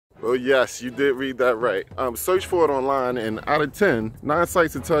Well, yes, you did read that right. Search for it online, and out of 10, 9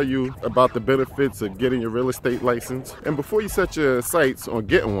 sites will tell you about the benefits of getting your real estate license. And before you set your sights on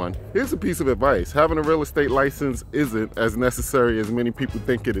getting one, here's a piece of advice. Having a real estate license isn't as necessary as many people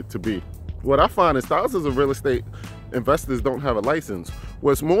think it to be. What I find is thousands of real estate investors don't have a license.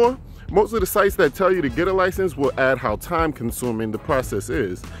 What's more, most of the sites that tell you to get a license will add how time-consuming the process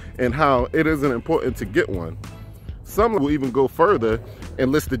is and how it isn't important to get one. Some will even go further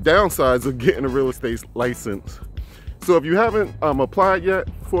and list the downsides of getting a real estate license. So if you haven't applied yet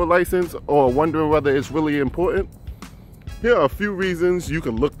for a license or wondering whether it's really important, here are a few reasons you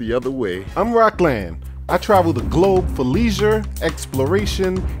can look the other way. I'm Rockland. I travel the globe for leisure,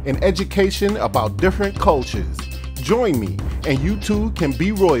 exploration, and education about different cultures. Join me, and you too can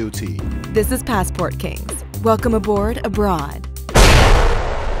be royalty. This is Passport Kings. Welcome aboard abroad.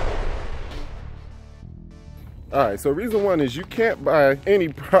 All right, so reason one is you can't buy any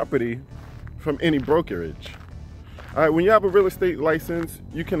property from any brokerage. All right, when you have a real estate license,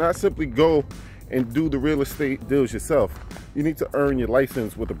 you cannot simply go and do the real estate deals yourself. You need to earn your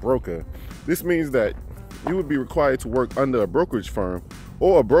license with a broker. This means that you would be required to work under a brokerage firm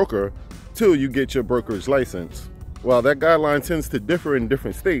or a broker till you get your brokerage license. While that guideline tends to differ in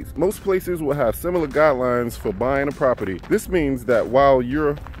different states, most places will have similar guidelines for buying a property. This means that while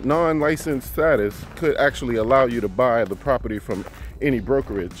your non-licensed status could actually allow you to buy the property from any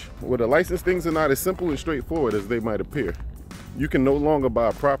brokerage, with a license, things are not as simple and straightforward as they might appear. You can no longer buy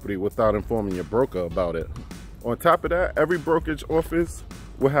a property without informing your broker about it. On top of that, every brokerage office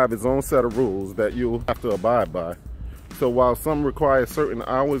will have its own set of rules that you'll have to abide by. So while some require certain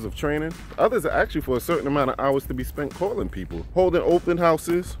hours of training, others are actually for a certain amount of hours to be spent calling people, holding open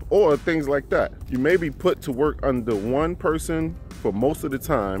houses, or things like that. You may be put to work under one person for most of the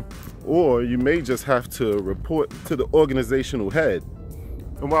time, or you may just have to report to the organizational head.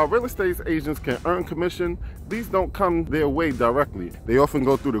 And while real estate agents can earn commission, these don't come their way directly. They often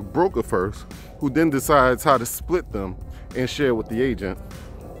go through the broker first, who then decides how to split them and share with the agent.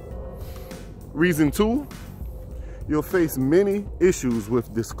 Reason two, you'll face many issues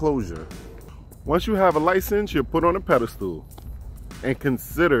with disclosure. Once you have a license, you're put on a pedestal and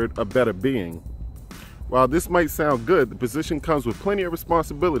considered a better being. While this might sound good, the position comes with plenty of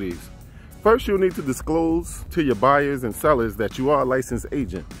responsibilities. First, you'll need to disclose to your buyers and sellers that you are a licensed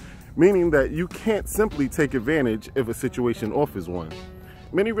agent, meaning that you can't simply take advantage if a situation offers one.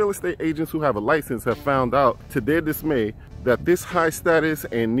 Many real estate agents who have a license have found out, to their dismay, that this high status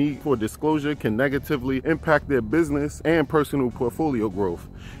and need for disclosure can negatively impact their business and personal portfolio growth.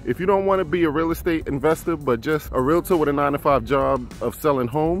 If you don't want to be a real estate investor but just a realtor with a 9-to-5 job of selling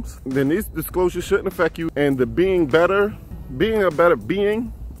homes, then these disclosures shouldn't affect you, and the being a better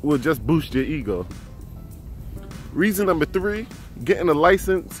being will just boost your ego. Reason number three, getting a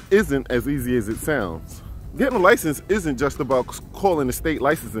license isn't as easy as it sounds. Getting a license isn't just about calling the state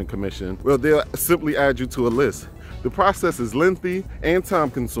licensing commission. Well, they'll simply add you to a list. The process is lengthy and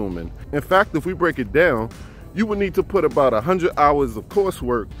time-consuming. In fact, if we break it down, you would need to put about 100 hours of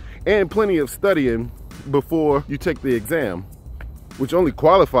coursework and plenty of studying before you take the exam, which only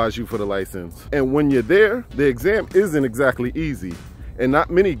qualifies you for the license. And when you're there, the exam isn't exactly easy, and not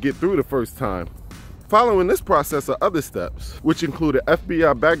many get through the first time. Following this process are other steps, which include an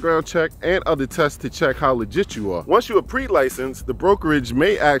FBI background check and other tests to check how legit you are. Once you are pre-licensed, the brokerage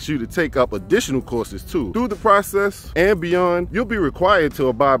may ask you to take up additional courses too. Through the process and beyond, you'll be required to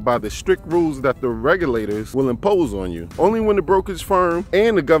abide by the strict rules that the regulators will impose on you. Only when the brokerage firm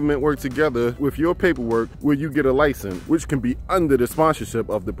and the government work together with your paperwork will you get a license, which can be under the sponsorship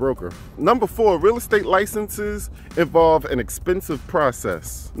of the broker. Number four, real estate licenses involve an expensive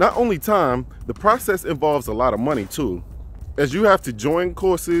process. Not only time, the process involves a lot of money too, as you have to join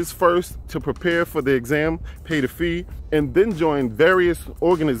courses first to prepare for the exam, pay the fee, and then join various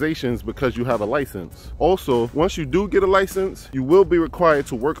organizations because you have a license. Also, once you do get a license, you will be required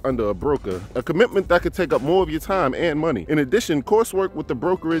to work under a broker, a commitment that could take up more of your time and money. In addition, coursework with the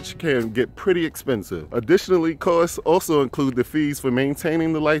brokerage can get pretty expensive. Additionally, costs also include the fees for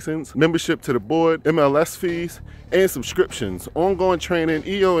maintaining the license, membership to the board, MLS fees, and subscriptions, ongoing training,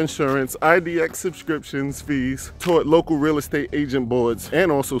 EO insurance, IDX subscriptions, fees toward local real estate agent boards, and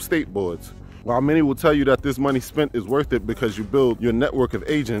also state boards. While many will tell you that this money spent is worth it because you build your network of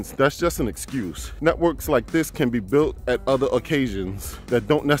agents, that's just an excuse. Networks like this can be built at other occasions that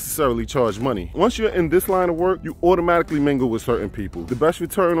don't necessarily charge money. Once you're in this line of work, you automatically mingle with certain people. The best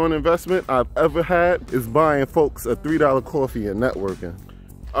return on investment I've ever had is buying folks a $3 coffee and networking.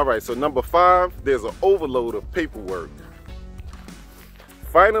 All right, so number five, there's an overload of paperwork.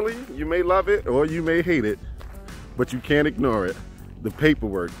 Finally, you may love it or you may hate it, but you can't ignore it. the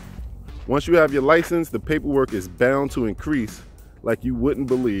paperwork. Once you have your license, the paperwork is bound to increase like you wouldn't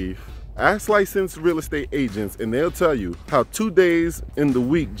believe. Ask licensed real estate agents and they'll tell you how 2 days in the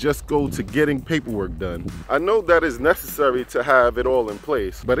week just go to getting paperwork done. I know that is necessary to have it all in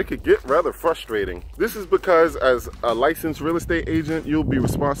place, but it could get rather frustrating. This is because as a licensed real estate agent, you'll be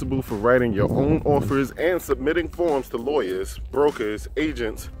responsible for writing your own offers and submitting forms to lawyers, brokers,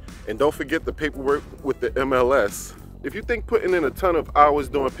 agents, and don't forget the paperwork with the MLS. If you think putting in a ton of hours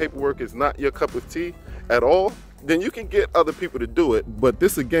doing paperwork is not your cup of tea at all, then you can get other people to do it, but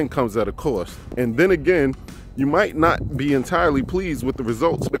this again comes at a cost. And then again, you might not be entirely pleased with the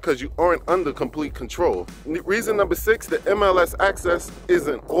results because you aren't under complete control. Reason number 6, the MLS access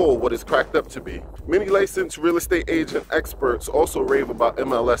isn't all what it's cracked up to be. Many licensed real estate agent experts also rave about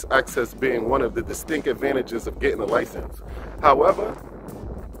MLS access being one of the distinct advantages of getting a license. However,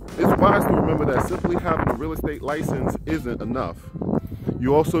 it's wise to remember that simply having a real estate license isn't enough.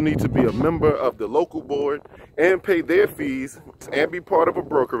 You also need to be a member of the local board and pay their fees and be part of a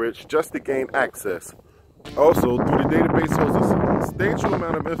brokerage just to gain access. Also, through the database holds a substantial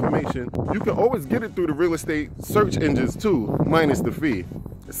amount of information. You can always get it through the real estate search engines too, minus the fee.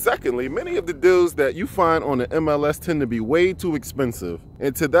 Secondly, many of the deals that you find on the MLS tend to be way too expensive.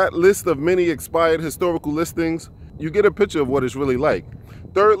 And to that list of many expired historical listings, you get a picture of what it's really like.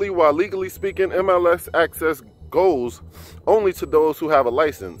 Thirdly, while legally speaking, MLS access goes only to those who have a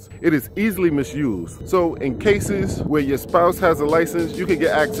license. It is easily misused. So in cases where your spouse has a license, you can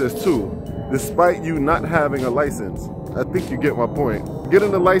get access too, despite you not having a license. I think you get my point.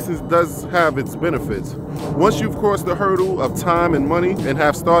 Getting a license does have its benefits. Once you've crossed the hurdle of time and money and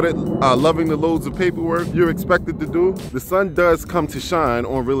have started loving the loads of paperwork you're expected to do, the sun does come to shine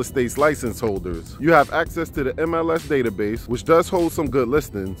on real estate's license holders. You have access to the MLS database, which does hold some good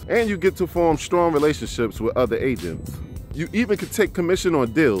listings, and you get to form strong relationships with other agents. You even can take commission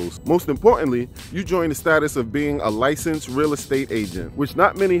on deals. Most importantly, you join the status of being a licensed real estate agent, which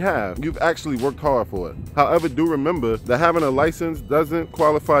not many have. You've actually worked hard for it. However, do remember that having a license doesn't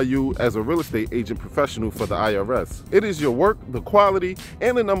qualify you as a real estate agent professional for the IRS. It is your work, the quality,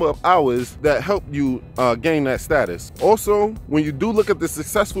 and the number of hours that help you gain that status. Also, when you do look at the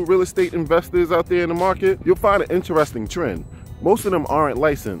successful real estate investors out there in the market, you'll find an interesting trend. Most of them aren't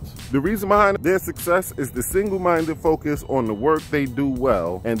licensed. The reason behind their success is the single-minded focus on the work they do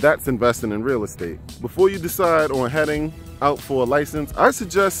well, and that's investing in real estate. Before you decide on heading out for a license, I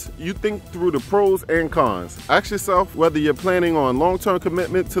suggest you think through the pros and cons. Ask yourself whether you're planning on long-term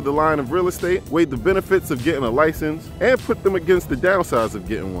commitment to the line of real estate, weigh the benefits of getting a license, and put them against the downsides of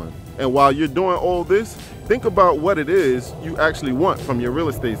getting one. And while you're doing all this, think about what it is you actually want from your real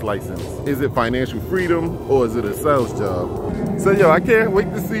estate license. Is it financial freedom or is it a sales job? So yo, I can't wait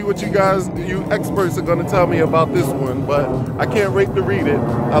to see what you experts are gonna tell me about this one, but I can't wait to read it.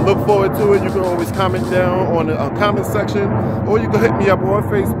 I look forward to it. You can always comment down on the comment section, or you can hit me up on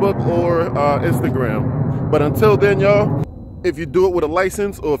Facebook or Instagram. But until then, y'all, if you do it with a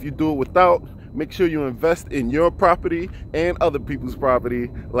license or if you do it without, make sure you invest in your property and other people's property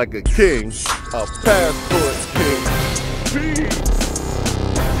like a king, a passport king. Peace.